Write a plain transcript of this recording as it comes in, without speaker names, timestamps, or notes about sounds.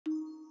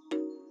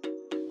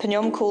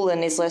Phnom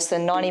Kulen is less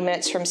than 90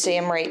 minutes from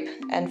Siem Reap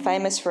and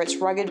famous for its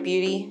rugged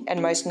beauty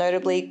and most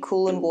notably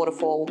Kulen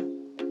Waterfall.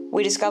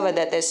 We discovered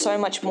that there's so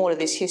much more to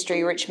this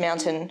history-rich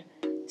mountain,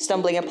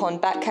 stumbling upon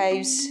bat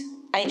caves,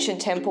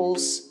 ancient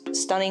temples,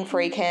 stunning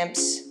free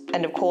camps,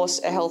 and of course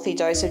a healthy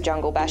dose of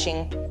jungle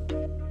bashing.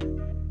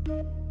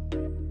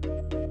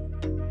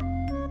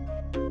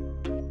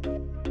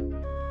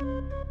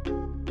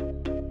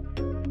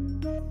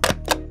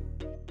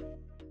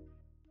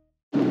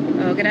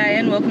 Well, g'day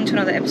and welcome to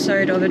another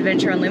episode of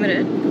Adventure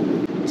Unlimited.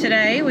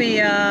 Today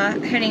we are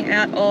heading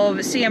out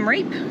of Siem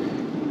Reap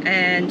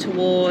and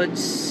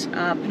towards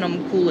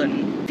Phnom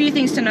Kulen. A few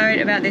things to note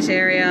about this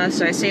area.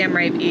 So Siem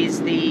Reap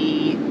is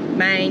the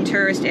main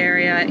tourist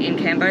area in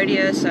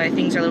Cambodia, so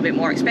things are a little bit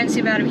more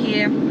expensive out of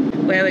here.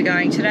 Where we're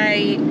going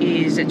today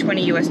is at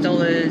 $20 US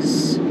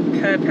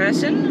per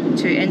person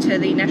to enter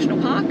the national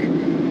park,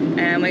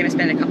 and we're going to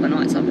spend a couple of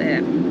nights up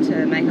there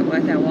to make it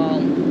worth our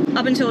while.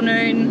 Up until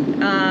noon,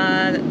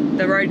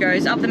 the road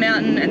goes up the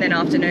mountain, and then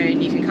after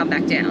noon you can come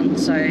back down.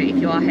 So if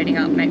you are heading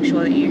up, make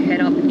sure that you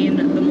head up in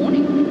the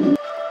morning.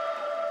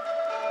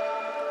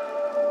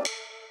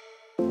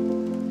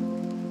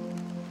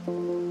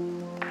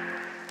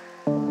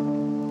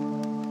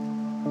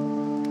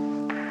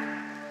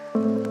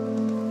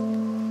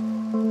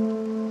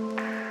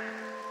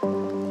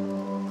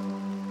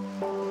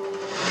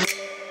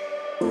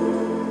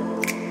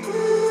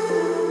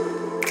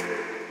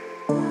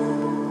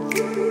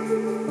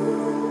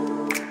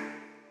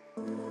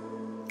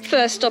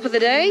 First stop of the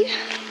day,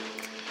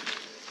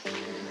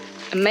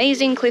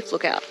 amazing cliff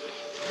lookout.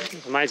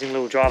 Amazing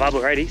little drive up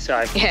already,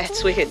 so. Yeah,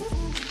 it's wicked.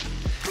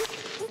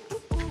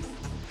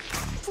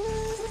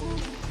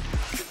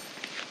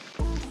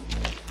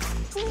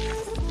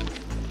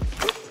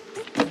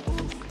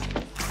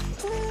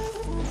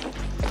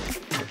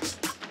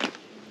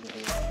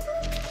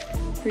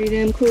 Pretty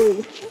damn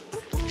cool.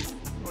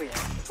 Oh yeah.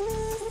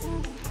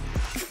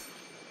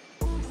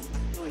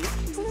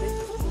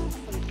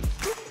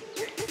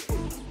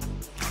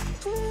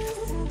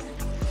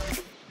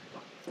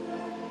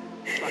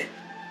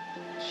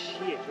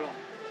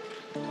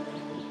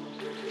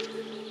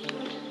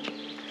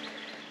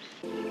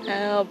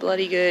 How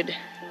bloody good.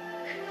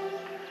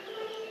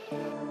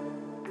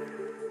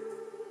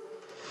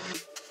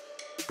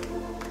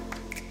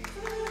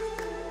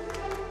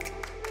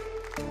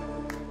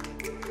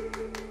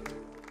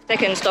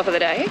 Second stop of the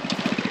day.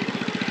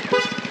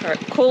 We're at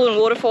Kulen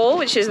Waterfall,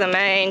 which is the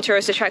main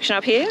tourist attraction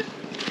up here.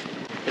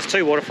 There's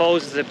two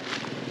waterfalls, there's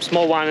a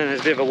small one and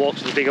there's a bit of a walk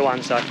to the bigger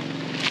one, so.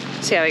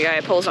 See how we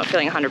go. Paul's not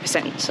feeling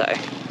 100%, so.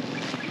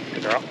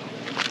 It's all right.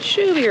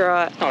 Should be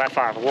right. Not that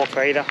far of a walk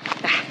for either.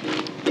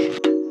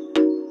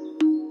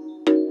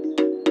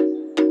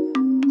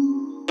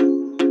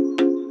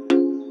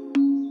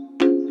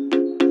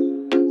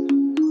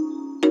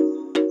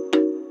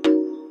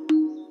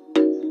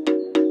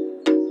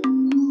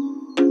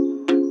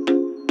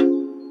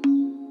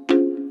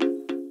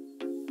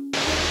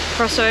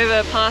 Cross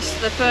over past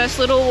the first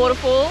little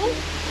waterfall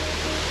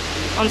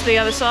onto the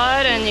other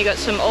side, and you got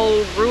some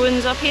old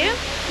ruins up here.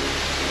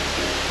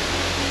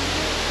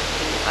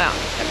 Wow,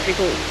 that's pretty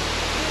cool.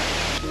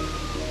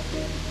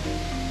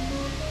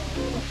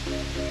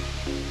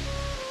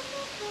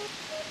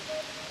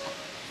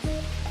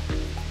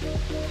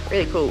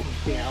 Really cool.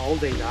 Yeah, how old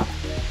these are.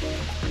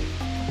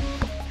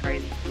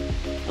 Crazy.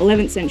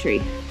 11th century.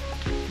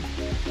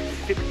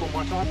 A bit before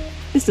my time.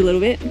 Just a little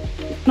bit,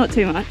 not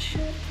too much.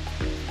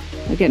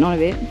 We're getting on a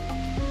bit.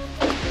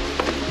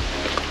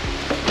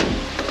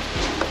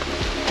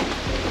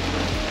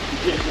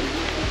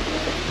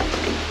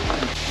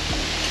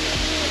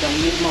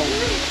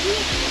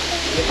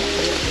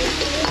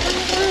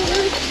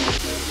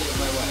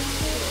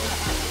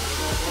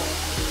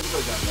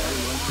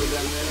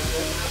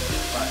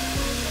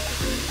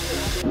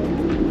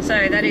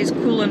 So that is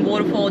Kulen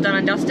Waterfall done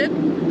and dusted.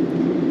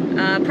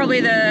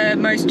 Probably the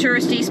most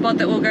touristy spot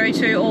that we'll go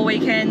to all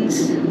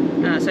weekends.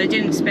 So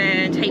didn't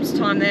spend heaps of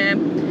time there.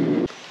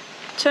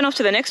 Turn off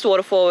to the next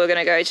waterfall we're going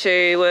to go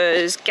to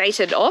was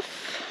gated off,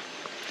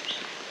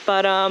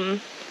 but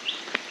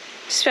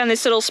just found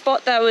this little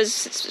spot that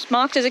was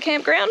marked as a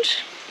campground.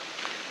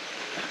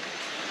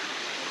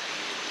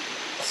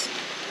 It's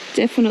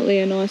definitely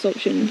a nice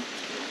option.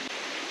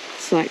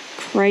 It's like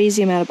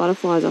crazy amount of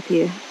butterflies up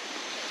here.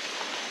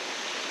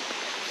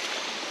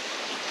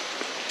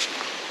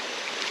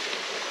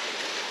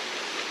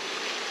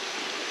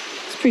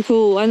 Pretty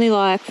cool. Only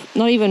like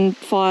not even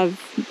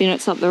 5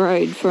 minutes up the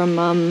road from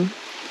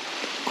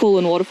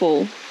Kulen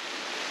Waterfall.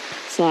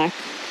 It's like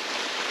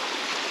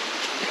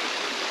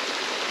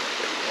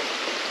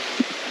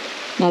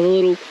another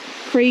little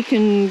creek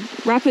and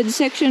rapid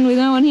section with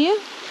no one here.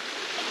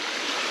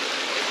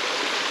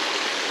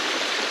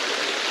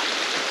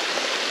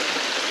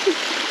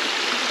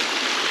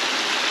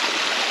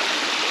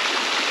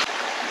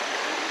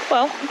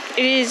 Well,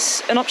 it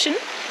is an option.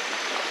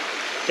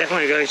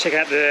 Definitely go check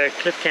out the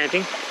cliff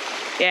camping.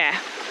 Yeah.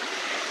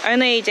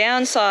 Only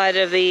downside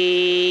of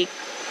the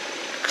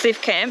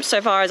cliff camp,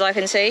 so far as I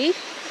can see,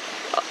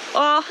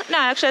 Oh, no,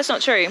 actually that's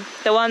not true.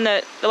 The one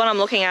I'm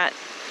looking at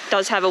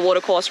does have a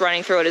watercourse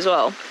running through it as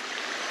well.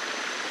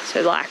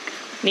 So like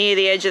near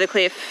the edge of the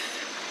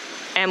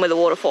cliff and with a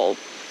waterfall.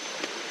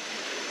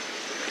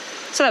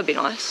 So that'd be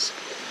nice.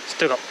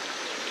 Still got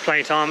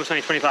plenty of time. It's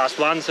only 20 past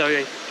 1,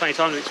 so plenty of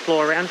time to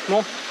explore around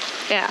more.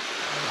 Yeah.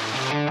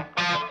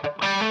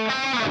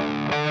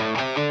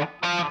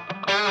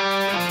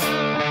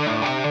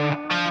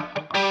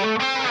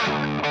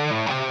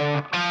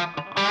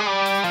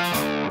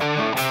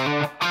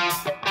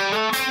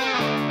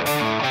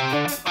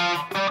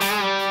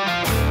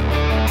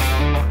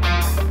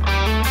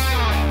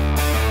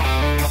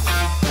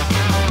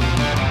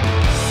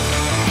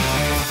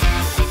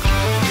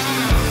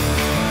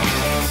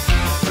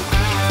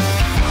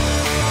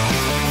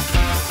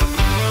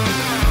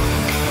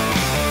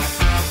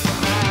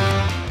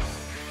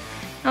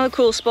 Another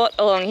cool spot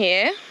along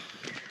here,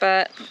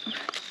 but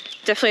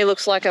definitely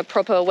looks like a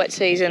proper wet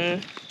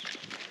season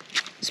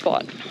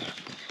spot.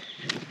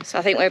 So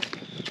I think we're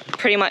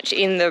pretty much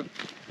in the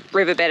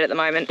riverbed at the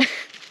moment.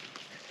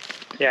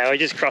 Yeah, we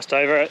just crossed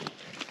over it.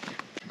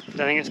 I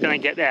think it's going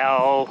to get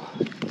our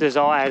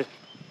desired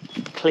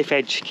cliff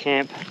edge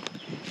camp.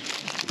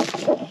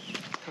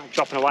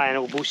 Dropping away and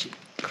all bushy.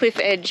 Cliff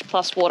edge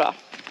plus water.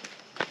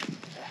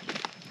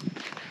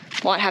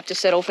 Might have to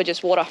settle for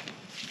just water.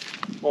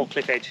 Or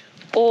cliff edge.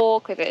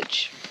 Or cliff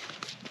edge.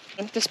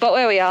 The spot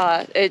where we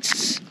are,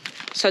 it's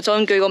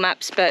on Google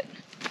Maps, but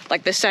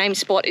like the same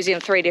spot is in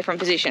 3 different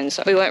positions,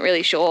 so we weren't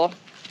really sure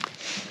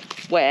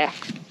where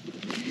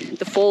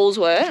the falls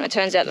were, and it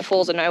turns out the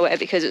falls are nowhere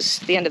because it's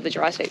the end of the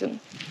dry season.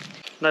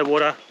 No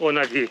water or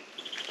no view.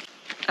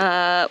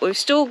 We've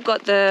still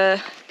got the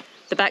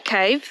back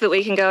cave that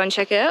we can go and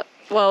check out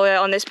while we're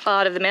on this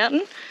part of the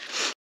mountain.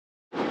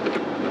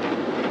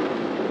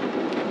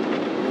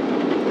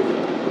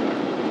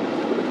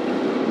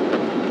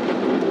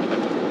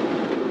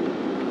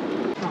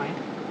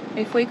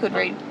 If we could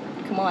read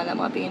Khmer, that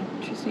might be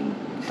interesting.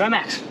 Go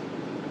Max.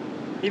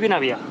 You've been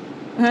over here.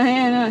 Oh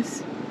yeah,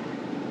 nice.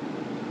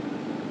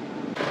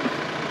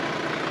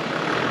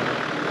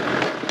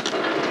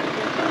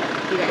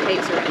 You got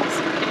heaps of rats.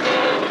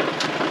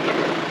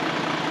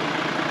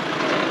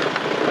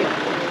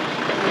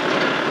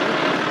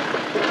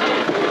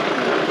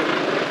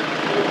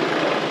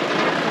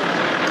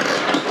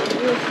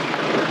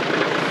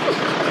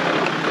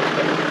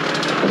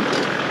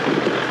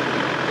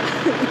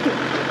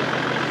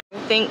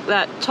 I think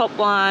that top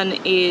one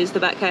is the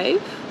back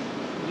cave.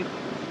 Yep.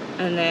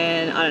 And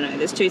then, I don't know,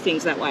 there's 2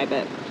 things that way,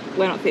 but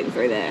we're not fitting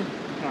through there.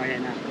 Oh yeah,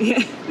 no.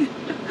 Yeah.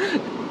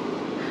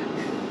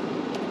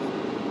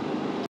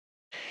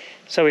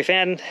 So we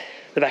found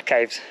the back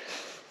caves.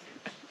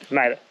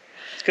 Made it.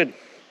 It's good.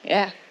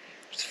 Yeah.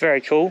 It's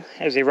very cool.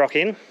 As we rock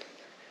in,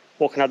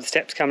 walking up the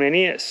steps coming in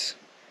here, it's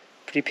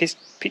pretty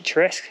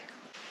picturesque.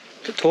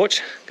 Got a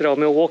torch, good old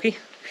Milwaukee.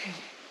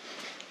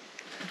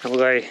 And we'll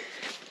go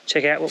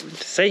check out what we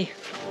see.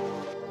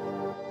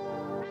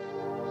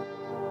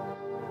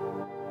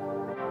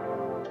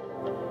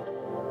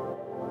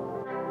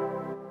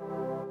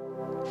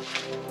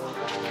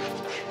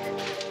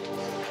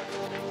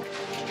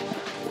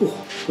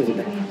 Oh, look at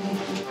that.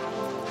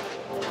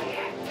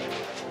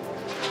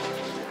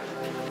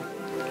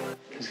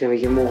 There's going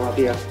to be more up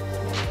here.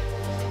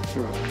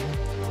 Alright.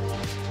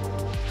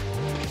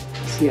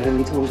 See how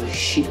many times I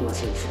shit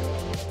myself.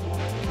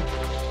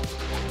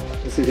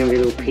 This is going to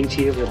be a little pinch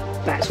here, the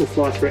bats will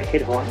fly through at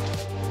head height.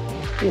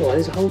 Oh,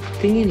 there's a whole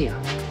thing in here.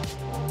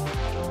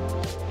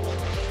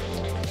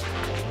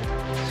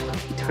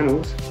 There's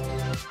tunnels.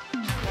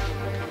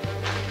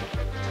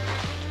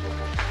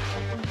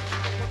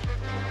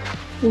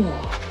 Whoa.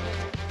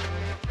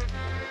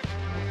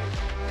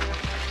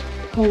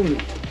 Holy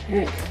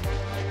heck.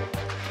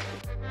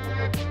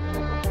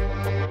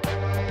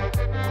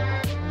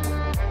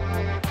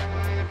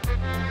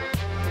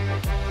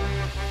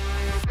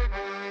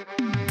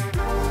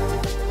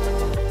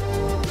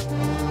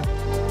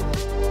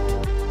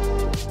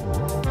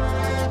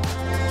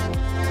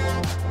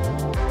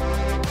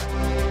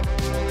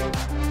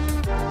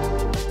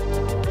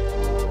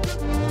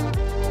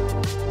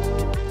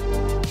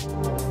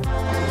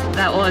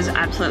 That was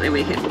absolutely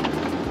wicked.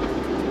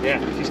 Yeah,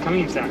 just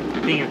coming into that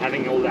thing and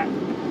having all that,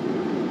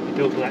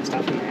 built all that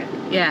stuff in there.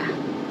 Yeah,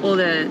 all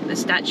the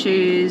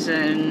statues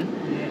and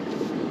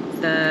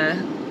the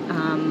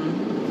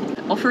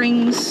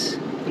offerings.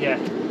 Yeah.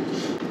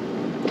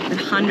 And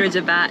hundreds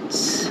of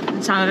bats.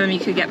 And some of them you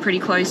could get pretty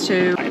close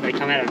to. They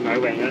come out of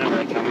nowhere, you don't know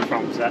where they're coming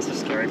from, so that's the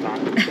scary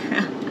part.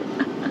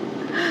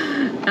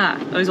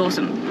 It was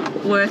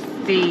awesome. Worth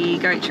the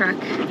goat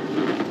track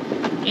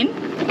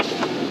in.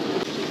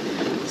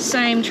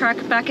 Same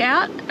track back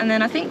out, and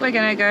then I think we're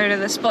going to go to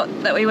the spot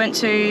that we went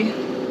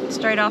to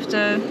straight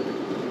after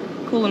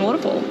Kulen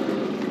Waterfall.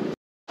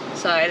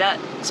 So that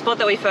spot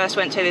that we first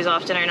went to this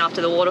afternoon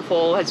after the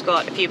waterfall has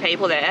got a few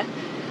people there.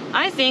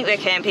 I think they're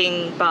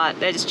camping, but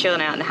they're just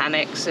chilling out in the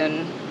hammocks,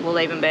 and we'll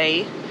leave them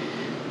be.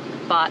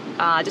 But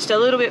just a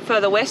little bit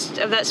further west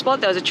of that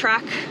spot there was a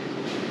track.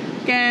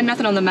 Again,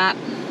 nothing on the map.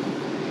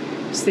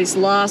 So this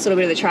last little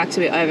bit of the track's a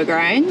bit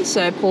overgrown,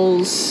 so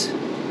Paul's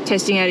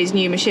testing out his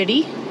new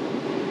machete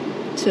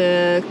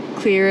to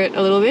clear it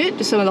a little bit,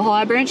 just some of the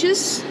higher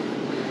branches.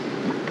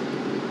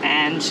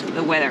 And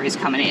the weather is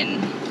coming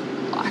in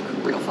like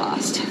real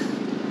fast.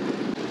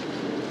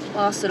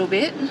 Last little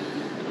bit.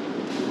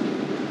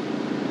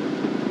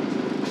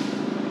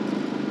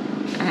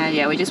 And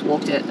yeah, we just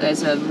walked it.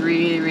 There's a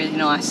really, really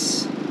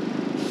nice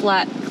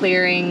flat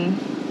clearing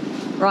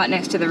right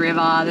next to the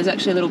river. There's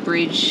actually a little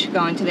bridge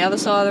going to the other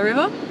side of the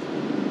river.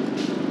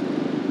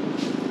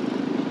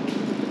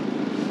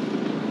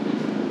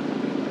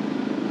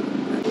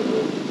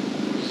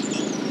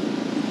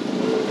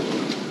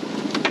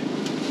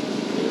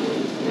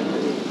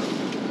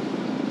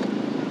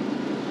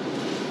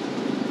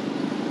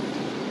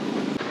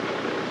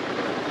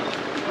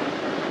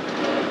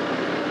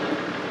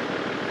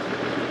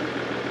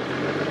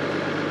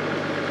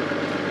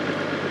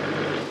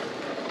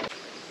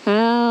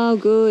 How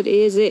good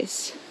is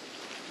this?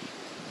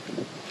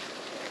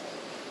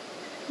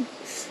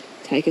 Let's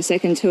take a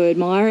second to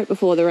admire it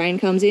before the rain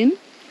comes in.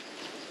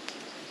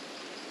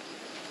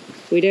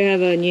 We do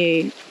have a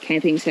new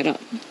camping setup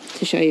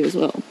to show you as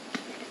well.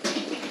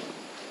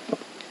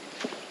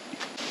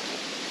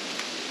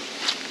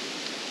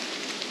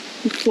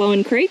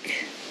 Flowing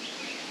creek.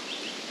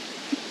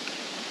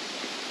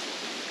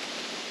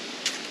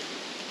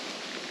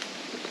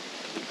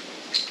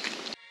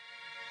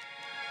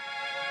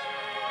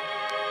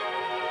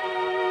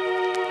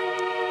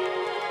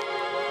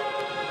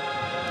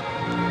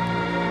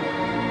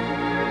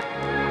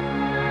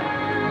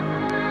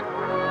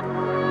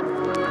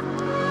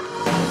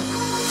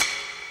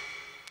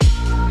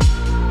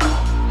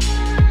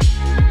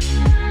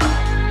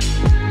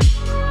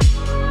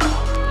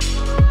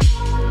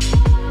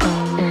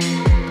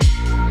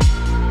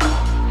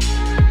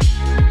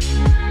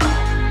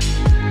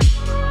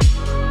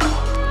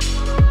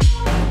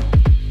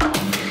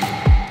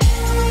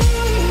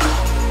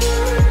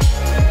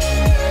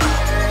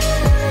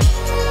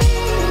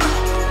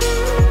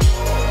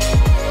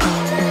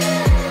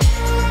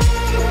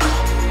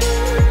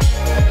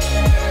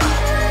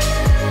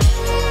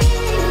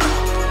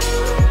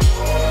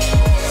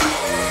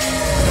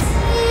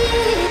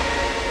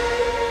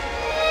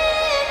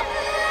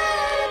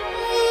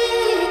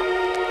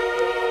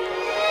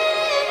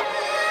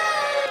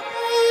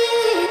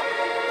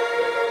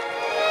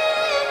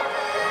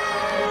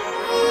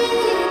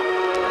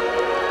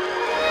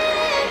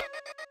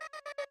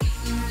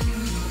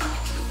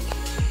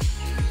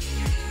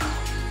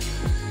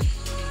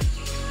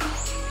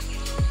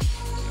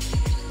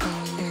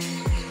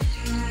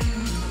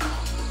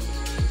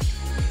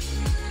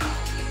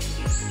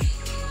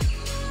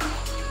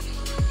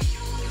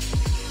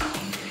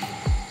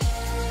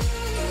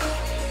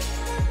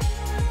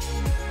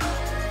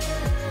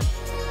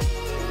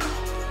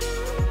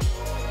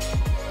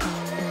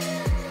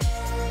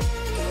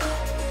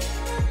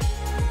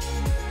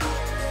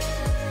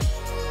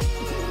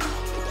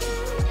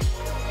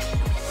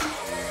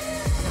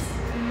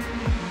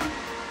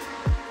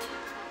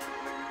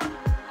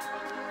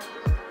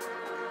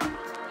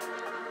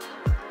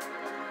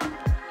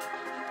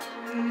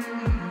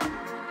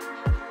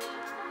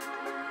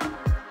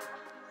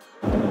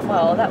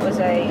 Well, that was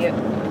a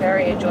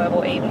very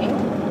enjoyable evening.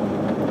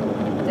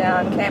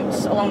 Down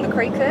camped along the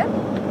creek there.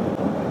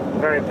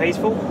 Very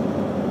peaceful.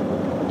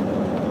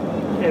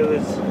 It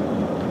was,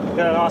 we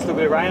got a nice little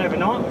bit of rain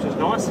overnight, which was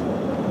nice.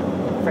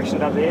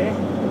 Freshened up the air.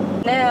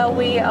 Now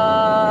we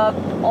are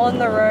on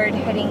the road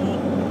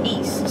heading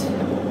east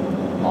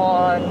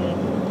on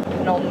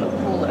Phnom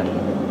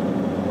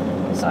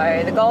Kulen.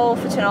 So the goal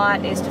for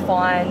tonight is to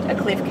find a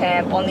cliff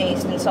camp on the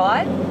eastern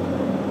side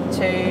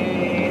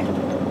to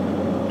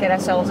get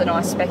ourselves a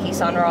nice specky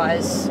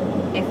sunrise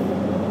if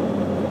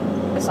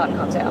the sun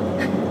comes out.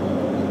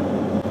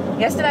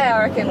 Yesterday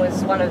I reckon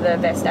was one of the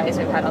best days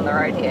we've had on the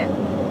road here.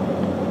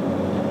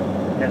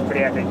 That's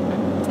pretty epic.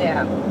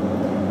 Yeah.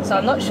 So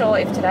I'm not sure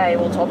if today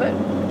we'll top it,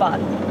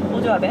 but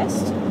we'll do our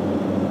best.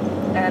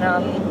 And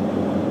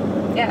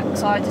yeah,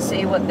 excited to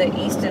see what the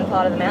eastern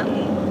part of the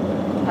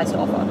mountain has to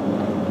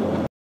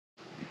offer.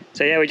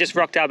 So yeah, we just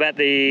rocked up at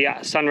the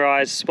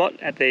sunrise spot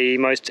at the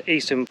most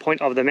eastern point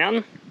of the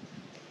mountain.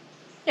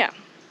 Yeah,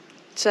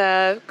 it's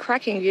a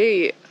cracking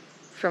view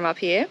from up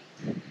here.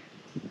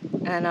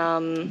 And I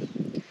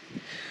think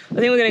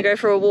we're going to go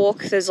for a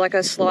walk. There's like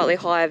a slightly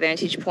higher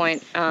vantage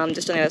point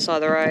just on the other side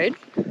of the road.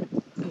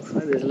 Looks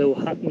like there's a little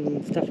hut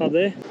and stuff up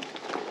there.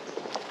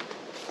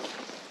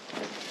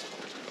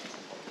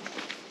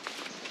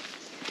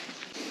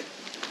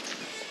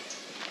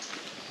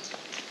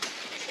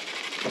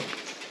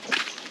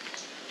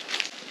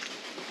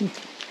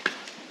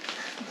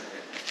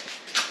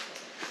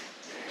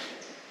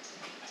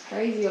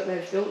 Crazy what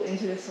they've built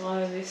into the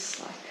side of this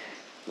like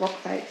rock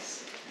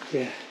face.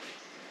 Yeah.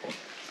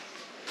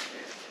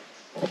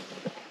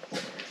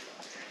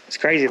 It's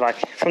crazy, like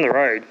from the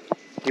road,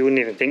 you wouldn't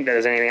even think that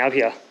there's anything up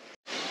here.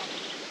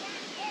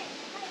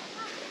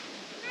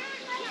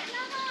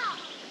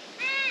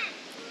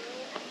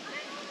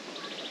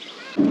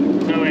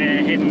 So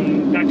we're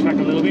heading backtrack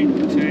a little bit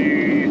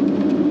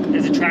to,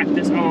 there's a track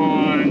that's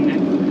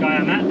on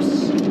Gaia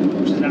Maps,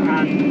 which is an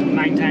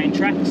unmaintained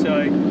track,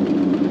 so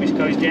which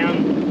goes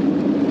down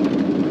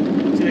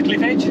to the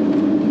cliff edge. So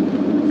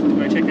we'll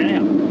go check that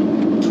out.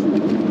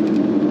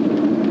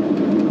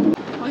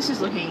 Well, this is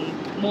looking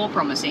more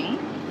promising.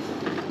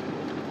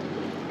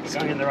 It's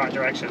going in the right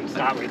direction to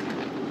start with.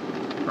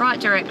 Right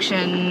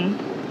direction.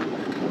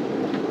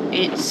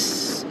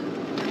 It's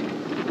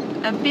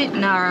a bit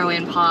narrow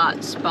in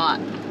parts, but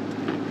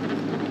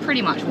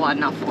pretty much wide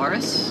enough for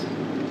us.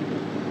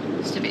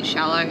 Just a bit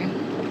shallow.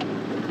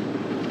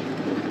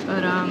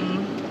 But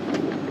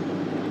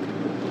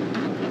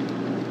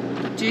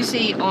do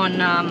see on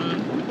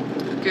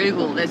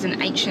Google there's an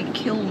ancient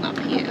kiln up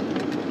here.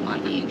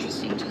 Might be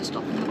interesting to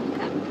stop and have a look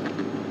at.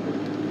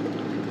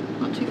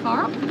 Not too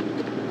far up.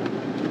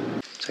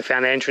 So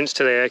found the entrance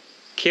to the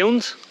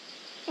kilns.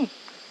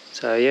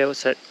 So yeah,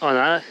 what's that? Oh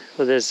no,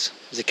 well there's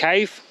a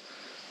cave,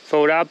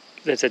 followed up,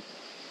 there's a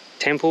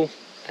temple,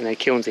 and then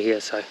kilns are here,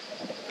 so.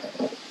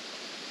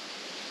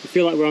 I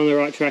feel like we're on the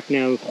right track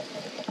now.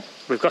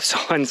 We've got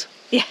signs.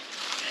 Yeah,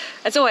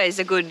 that's always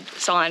a good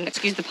sign,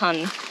 excuse the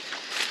pun.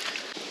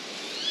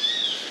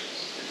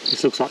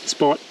 This looks like the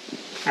spot,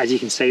 as you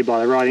can see by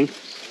the writing.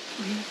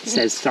 It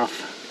says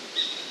stuff.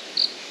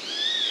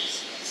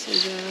 This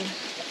is,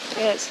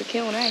 yeah, it's the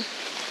kiln, eh?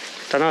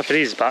 Don't know if it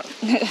is, but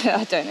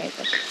I don't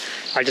either.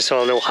 I just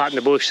saw a little hut in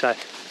the bush, so look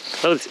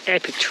at this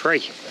epic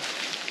tree.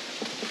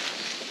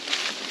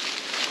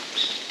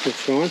 Good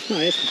shrine. Oh,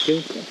 that's the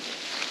kiln stuff.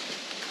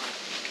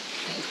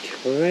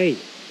 Tree.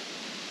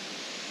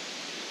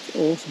 It's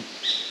awesome.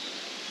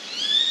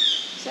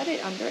 Is that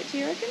it under it, do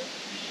you reckon?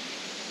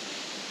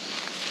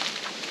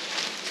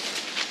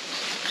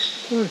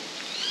 Oh.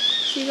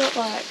 So you got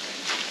like,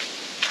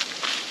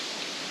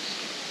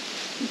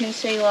 you can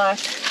see like,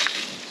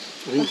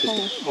 I think it's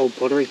just old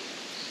pottery.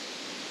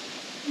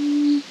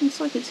 Looks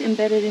like it's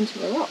embedded into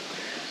the rock.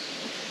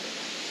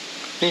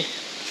 Yeah.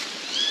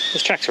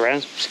 There's tracks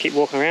around, just keep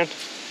walking around.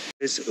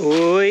 There's,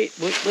 wait.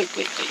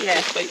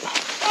 Yeah. Wait.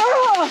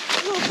 Oh!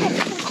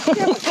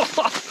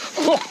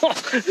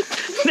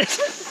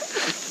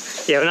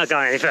 Yeah, we're not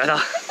going any further.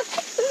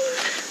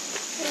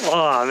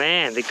 Oh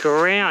man, the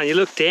ground, you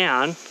look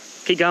down,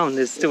 keep going,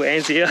 there's still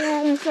ants here.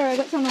 Yeah, I'm sorry, I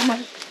got something on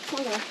my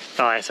collar.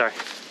 Oh yeah, sorry.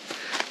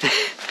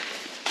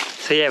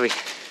 So yeah,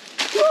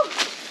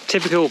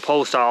 typical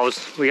pole styles,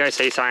 we go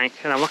see something,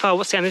 and I'm like, oh,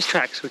 what's down this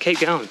track? So we keep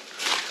going.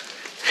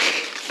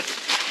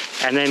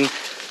 And then,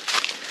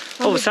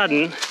 all of a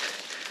sudden,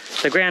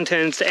 the ground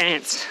turns to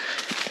ants.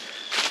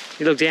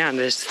 You look down,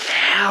 there's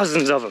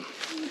thousands of them.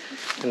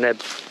 And they're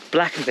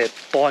black and they're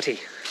bitey.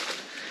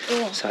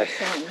 Oh, so,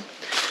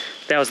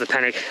 that was the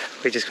panic.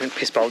 We just went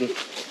piss bolting.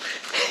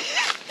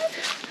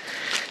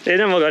 Yeah,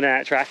 no more going down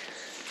that track.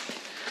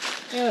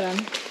 Yeah, well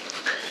done.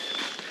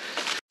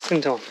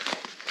 Swim time.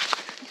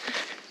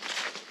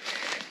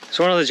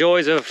 So one of the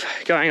joys of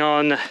going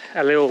on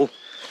a little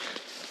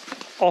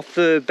off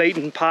the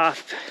beaten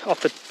path,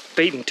 off the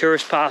beaten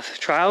tourist path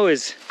trail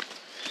is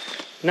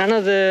none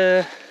of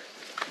the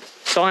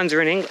signs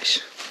are in English,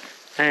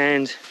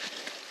 and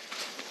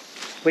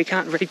we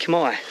can't read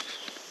Khmer.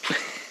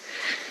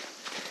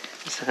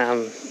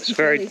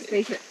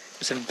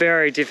 It's a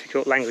very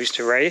difficult language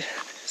to read,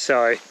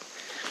 so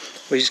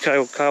we just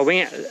gotta wing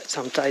it at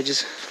some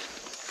stages.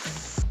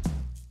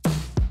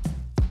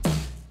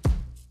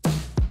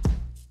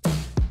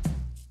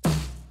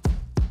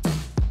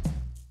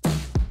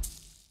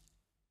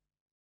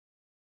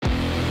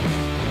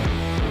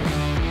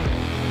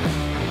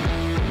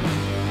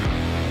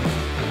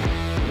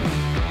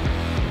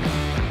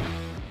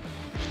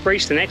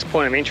 Reached the next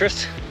point of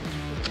interest,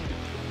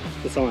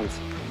 the signs.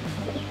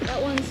 That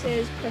one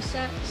says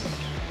Prasat,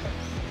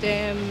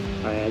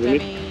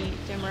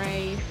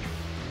 Demray,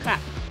 Crap.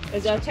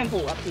 There's a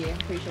temple up here, I'm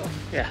pretty sure.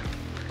 Yeah.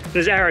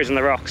 There's arrows in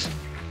the rocks,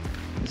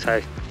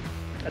 so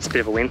that's a bit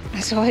of a win.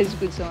 That's always a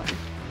good sign.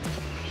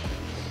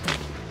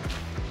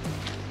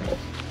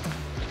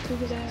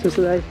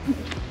 Today.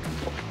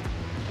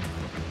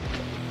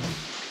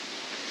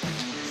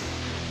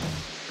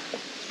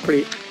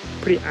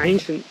 Pretty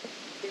ancient.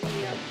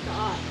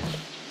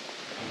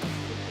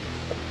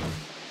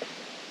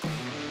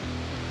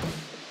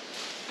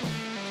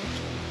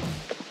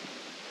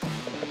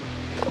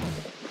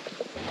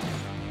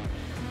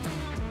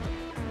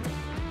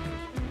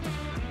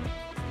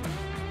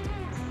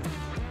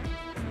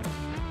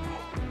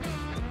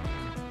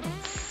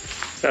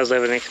 That was a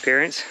bit of an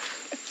experience.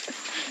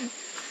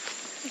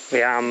 We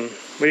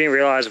didn't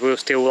realise we were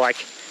still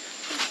like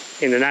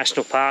in the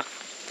national park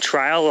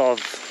trail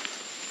of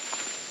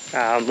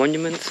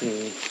monuments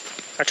and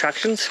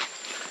attractions.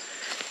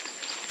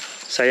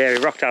 So yeah,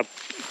 we rocked up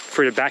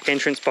through the back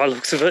entrance by the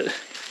looks of it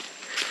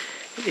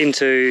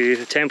into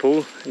the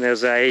temple, and there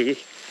was a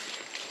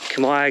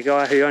Khmer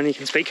guy who only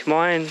can speak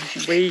Khmer and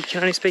we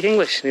can only speak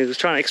English, and he was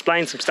trying to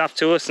explain some stuff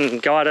to us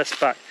and guide us,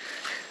 but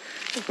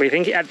we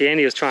think at the end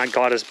he was trying to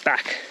guide us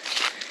back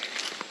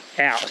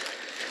out.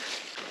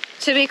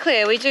 To be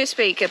clear, we do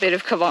speak a bit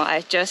of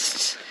Khmer,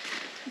 just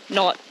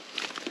not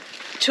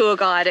tour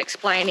guide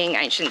explaining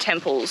ancient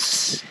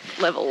temples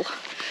level.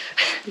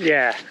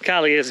 Yeah,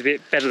 Carly is a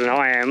bit better than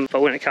I am,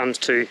 but when it comes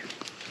to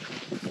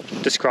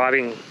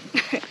describing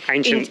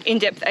ancient...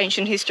 in-depth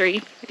ancient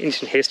history.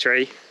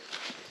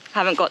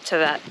 Haven't got to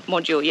that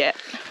module yet.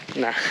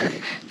 No.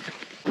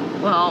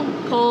 Well,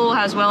 Paul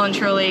has well and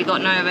truly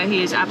gotten over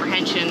his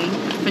apprehension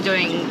for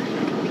doing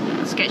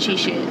sketchy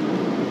shit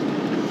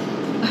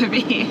over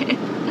here.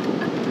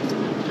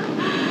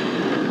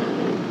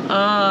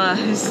 Oh,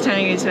 this is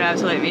turning into an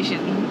absolute mission.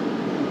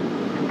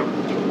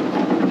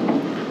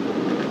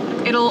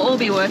 It'll all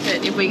be worth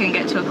it if we can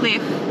get to a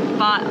cliff,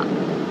 but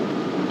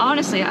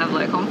honestly I have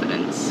low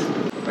confidence.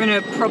 We're in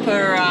a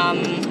proper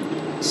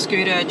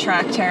scooter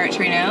track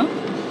territory now.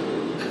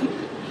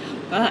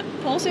 But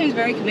Paul seems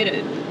very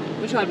committed,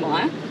 which I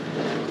admire.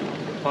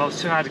 Well,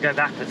 it's too hard to go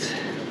backwards.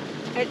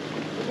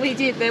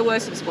 There were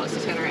some spots to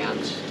turn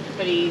around,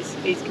 but he's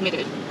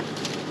committed.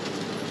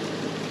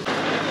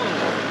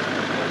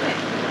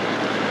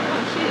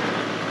 Oh shit.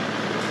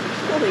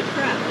 Holy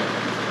crap.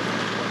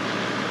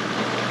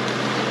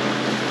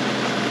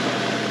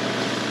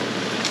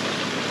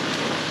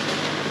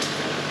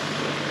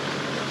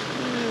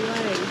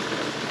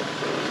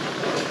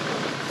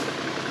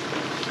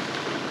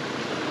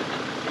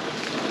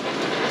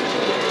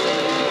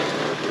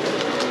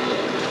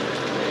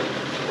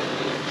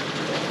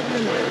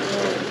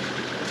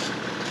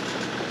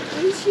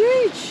 It's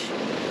huge.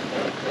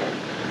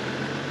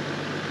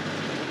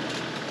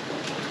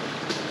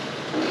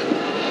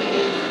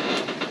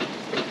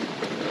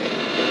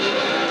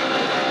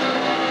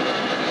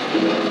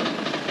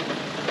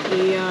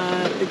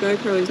 The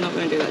GoPro is not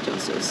going to do that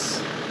justice.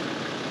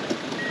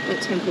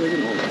 That temple is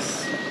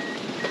enormous.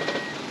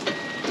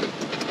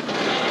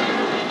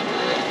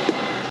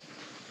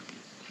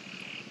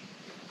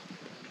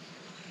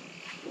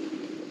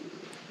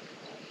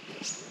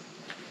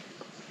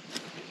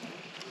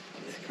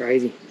 It's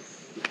crazy.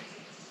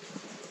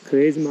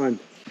 Clear as mud.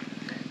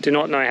 Do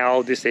not know how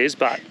old this is,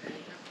 but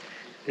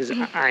it's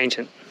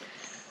ancient.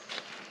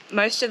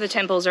 Most of the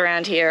temples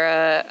around here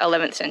are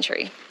 11th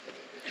century.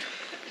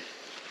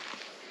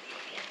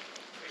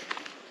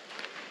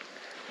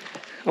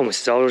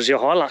 Almost as old as your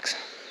Hilux.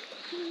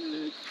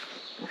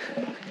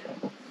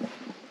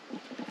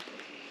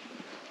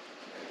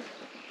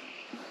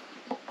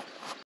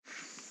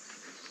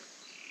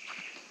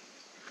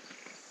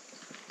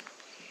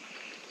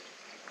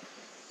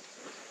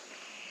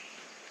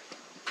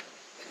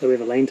 So we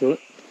have a lane to it.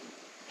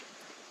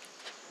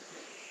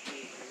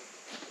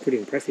 Pretty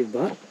impressive,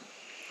 but.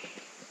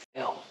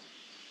 Hell.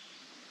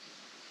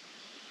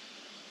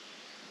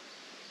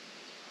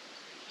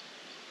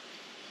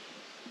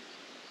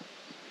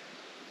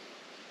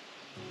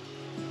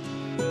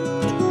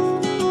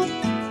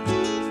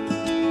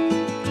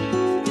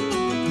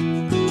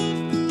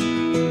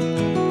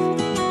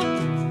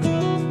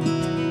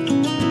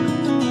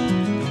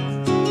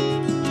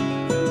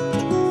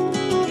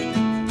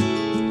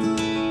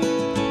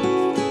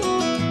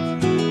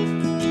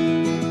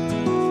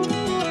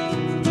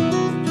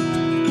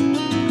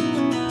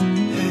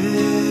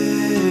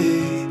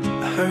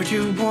 Heard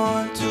you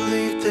want to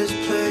leave this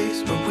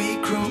place where we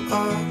grew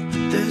up.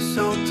 This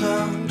old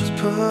town, just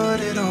put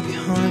it all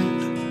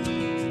behind.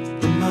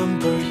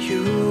 Remember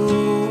you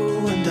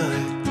and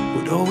I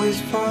would always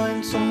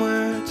find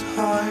somewhere to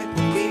hide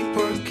when we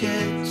were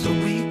kids, so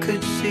we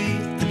could see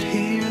and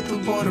hear the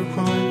water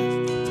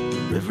run.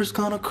 The river's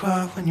gonna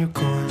cry when you're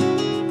gone.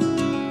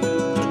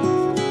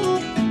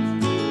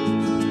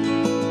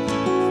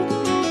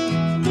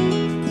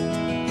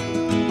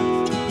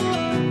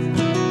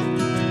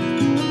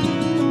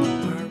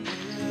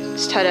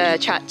 Just had a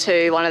chat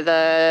to one of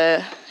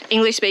the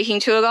English-speaking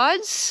tour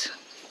guides,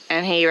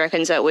 and he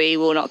reckons that we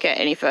will not get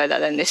any further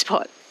than this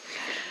spot.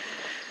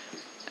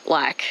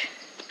 Like,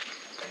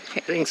 He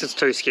thinks it's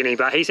too skinny,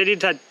 but he said he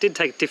did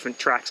take different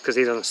tracks because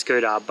he's on a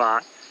scooter,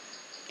 but...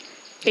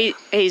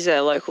 he's a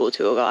local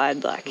tour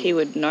guide, like he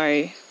would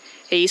know.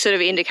 He sort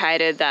of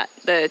indicated that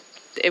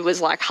it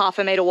was like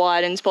 1/2 metre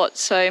wide in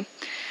spots, so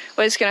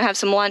we're just going to have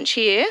some lunch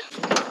here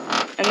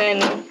and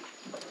then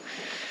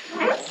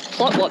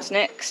plot what's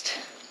next.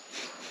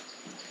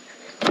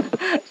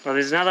 Well,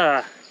 there's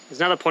another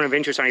point of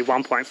interest only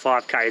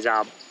 1.5 k's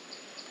up.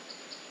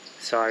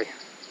 So,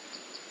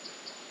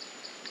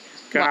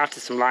 go after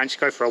some lunch,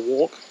 go for a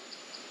walk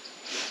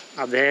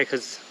up there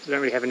because we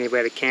don't really have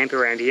anywhere to camp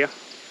around here.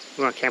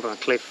 We want to camp on a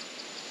cliff.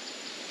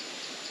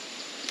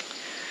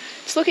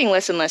 It's looking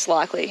less and less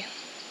likely.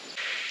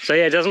 So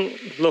yeah, it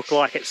doesn't look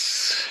like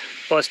it's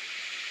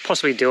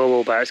possibly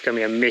doable, but it's going to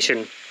be a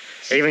mission.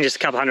 Even just a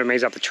couple 100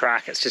 metres up the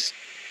track, it's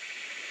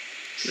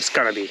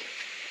going to be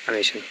a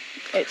mission.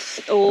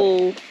 It's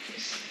all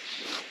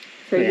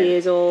through here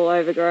is all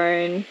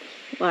overgrown,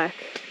 like.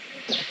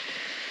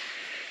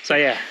 So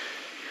yeah,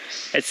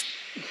 it's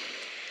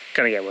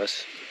going to get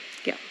worse.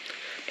 Yeah,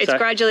 it's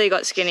gradually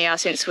got skinnier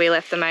since we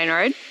left the main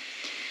road.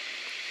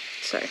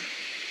 So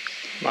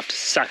Might have to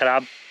suck it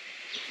up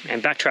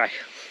and backtrack.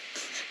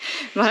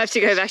 might have to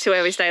go back to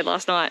where we stayed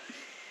last night.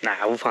 Nah,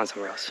 we'll find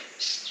somewhere else.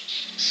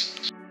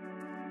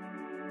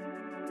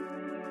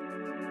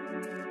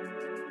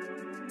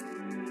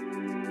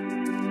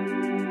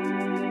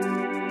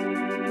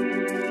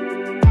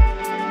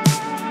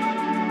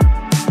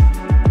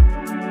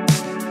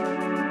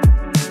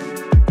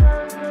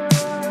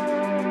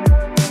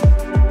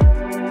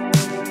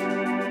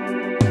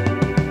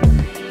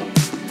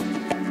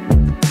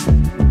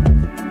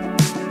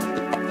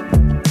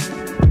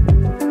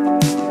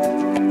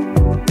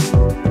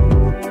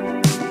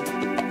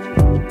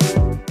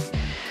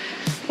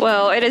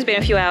 Well, it has been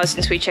a few hours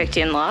since we checked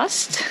in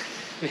last.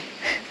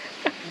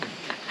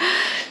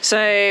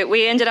 So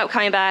we ended up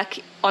coming back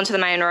onto the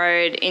main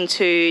road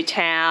into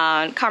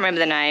town. Can't remember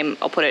the name.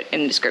 I'll put it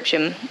in the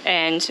description.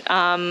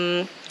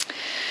 And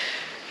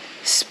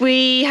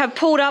we have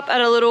pulled up at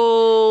a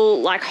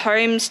little like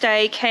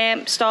homestay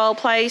camp style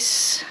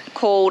place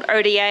called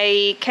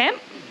ODA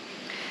Camp.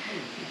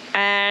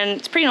 And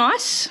it's pretty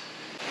nice.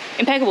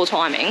 Impeccable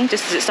timing,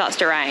 just as it starts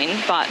to rain,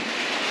 but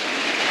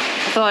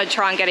I thought I'd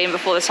try and get in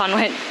before the sun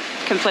went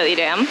completely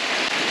down.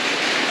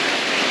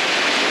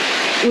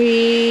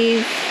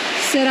 We've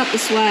set up the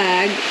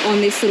swag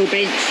on this little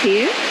bench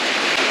here,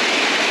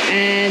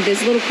 and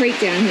there's a little creek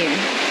down here.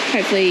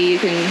 Hopefully you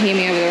can hear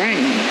me over the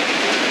rain.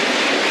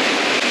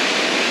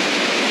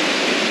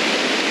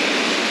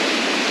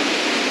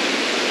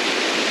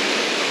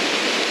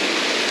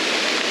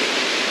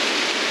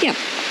 Yeah.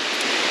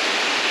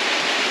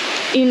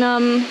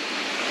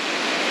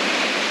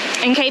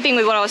 In keeping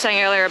with what I was saying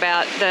earlier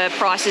about the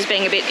prices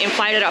being a bit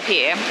inflated up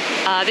here,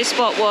 this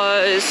spot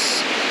was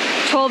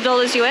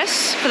 $12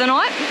 US for the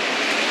night,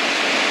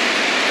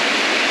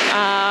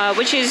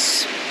 which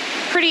is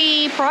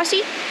pretty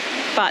pricey,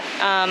 but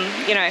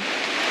you know,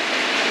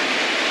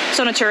 it's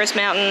on a tourist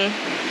mountain.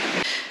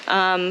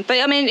 But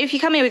I mean, if you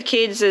come here with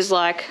kids, there's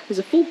a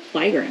full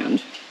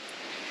playground,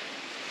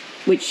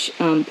 which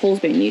Paul's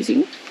been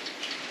using.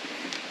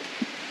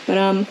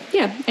 But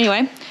yeah,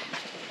 anyway.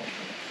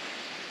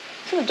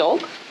 Is that a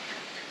dog?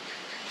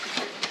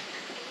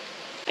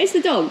 It's the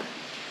dog.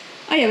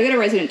 Oh yeah, we got a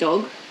resident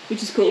dog,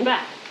 which is cool. You're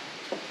back.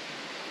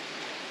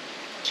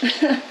 You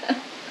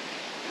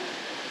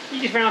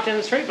just ran off down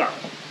the street, bro.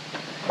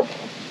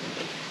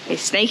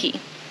 He's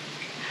sneaky.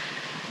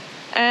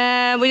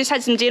 We just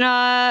had some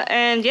dinner,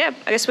 and yeah,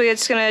 I guess we're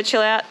just gonna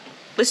chill out,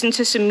 listen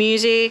to some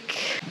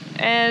music,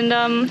 and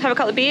have a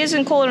couple of beers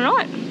and call it a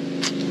night.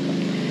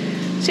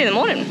 See you in the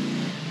morning.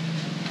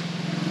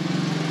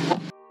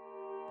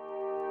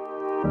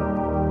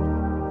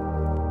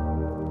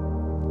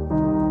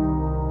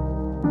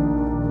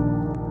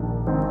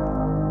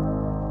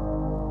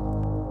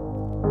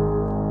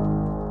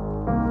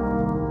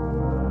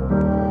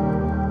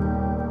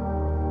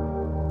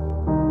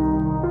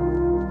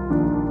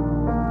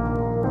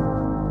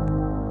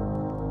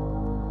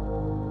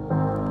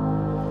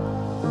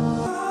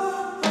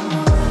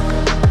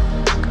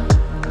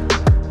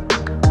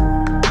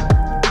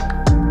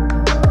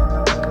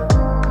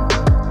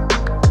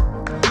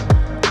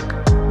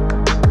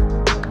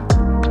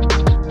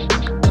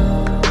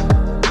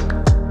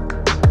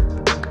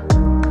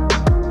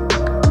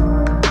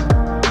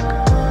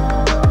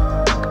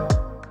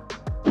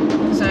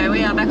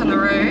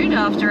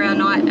 After our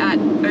night at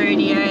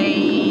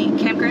ODA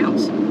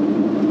campgrounds.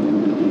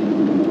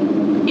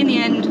 In the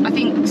end, I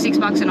think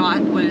 $6 a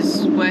night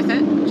was worth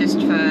it, just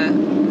for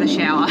the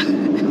shower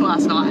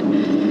last night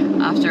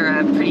after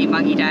a pretty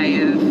muggy day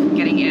of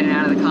getting in and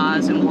out of the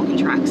cars and walking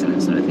tracks and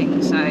that sort of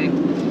thing. So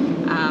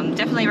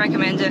definitely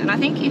recommend it, and I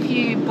think if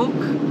you book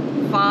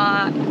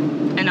far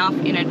enough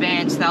in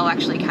advance, they'll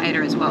actually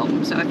cater as well.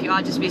 So if you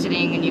are just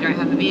visiting and you don't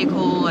have a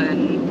vehicle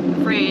and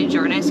a fridge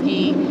or an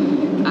esky,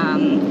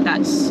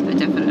 that's a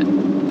definite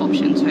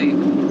option too.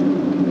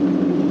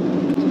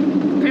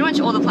 Pretty much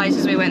all the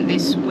places we went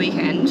this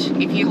weekend,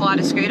 if you hired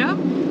a scooter,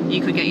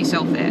 you could get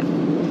yourself there.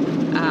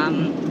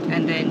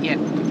 And then, yeah,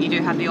 you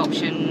do have the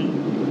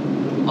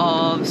option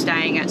of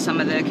staying at some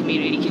of the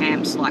community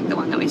camps, like the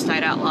one that we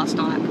stayed at last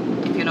night,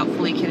 if you're not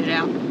fully kitted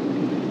out.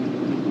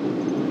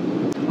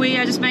 We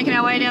are just making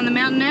our way down the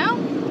mountain now.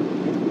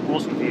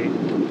 Awesome view.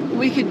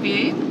 Wicked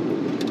view.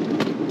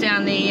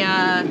 Down the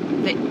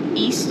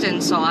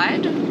eastern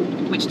side,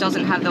 which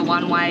doesn't have the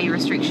one-way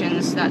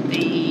restrictions that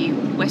the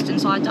western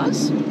side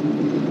does.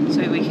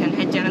 So we can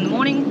head down in the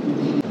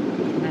morning.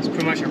 That's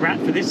pretty much a wrap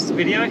for this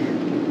video.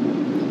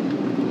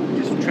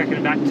 Just trekking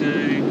it back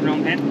to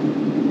Phnom Penh.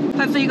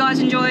 Hopefully you guys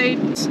enjoyed.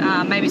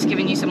 Maybe it's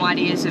given you some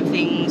ideas of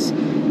things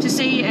to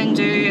see and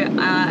do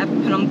at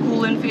Phnom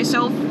Kulen for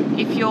yourself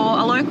if you're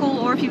a local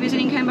or if you're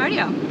visiting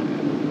Cambodia.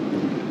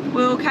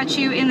 We'll catch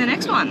you in the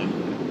next one.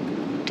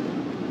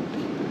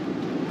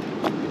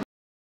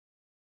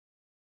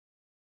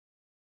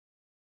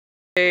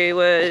 It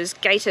was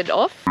gated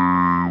off.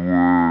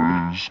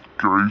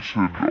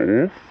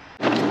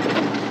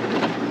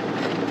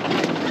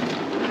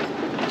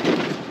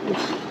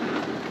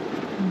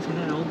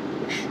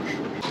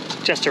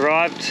 Just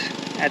arrived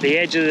at the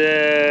edge of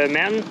the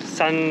mountain,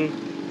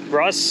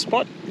 sunrise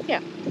spot. Yeah.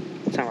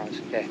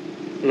 Sunrise, yeah.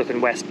 Looking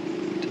west,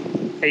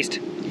 east.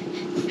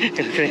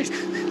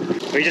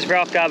 We just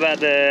rocked up at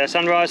the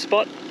sunrise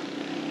spot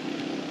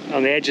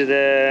on the edge of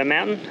the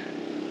mountain.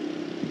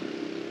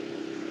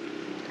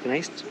 Looking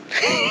east.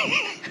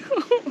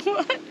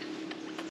 What?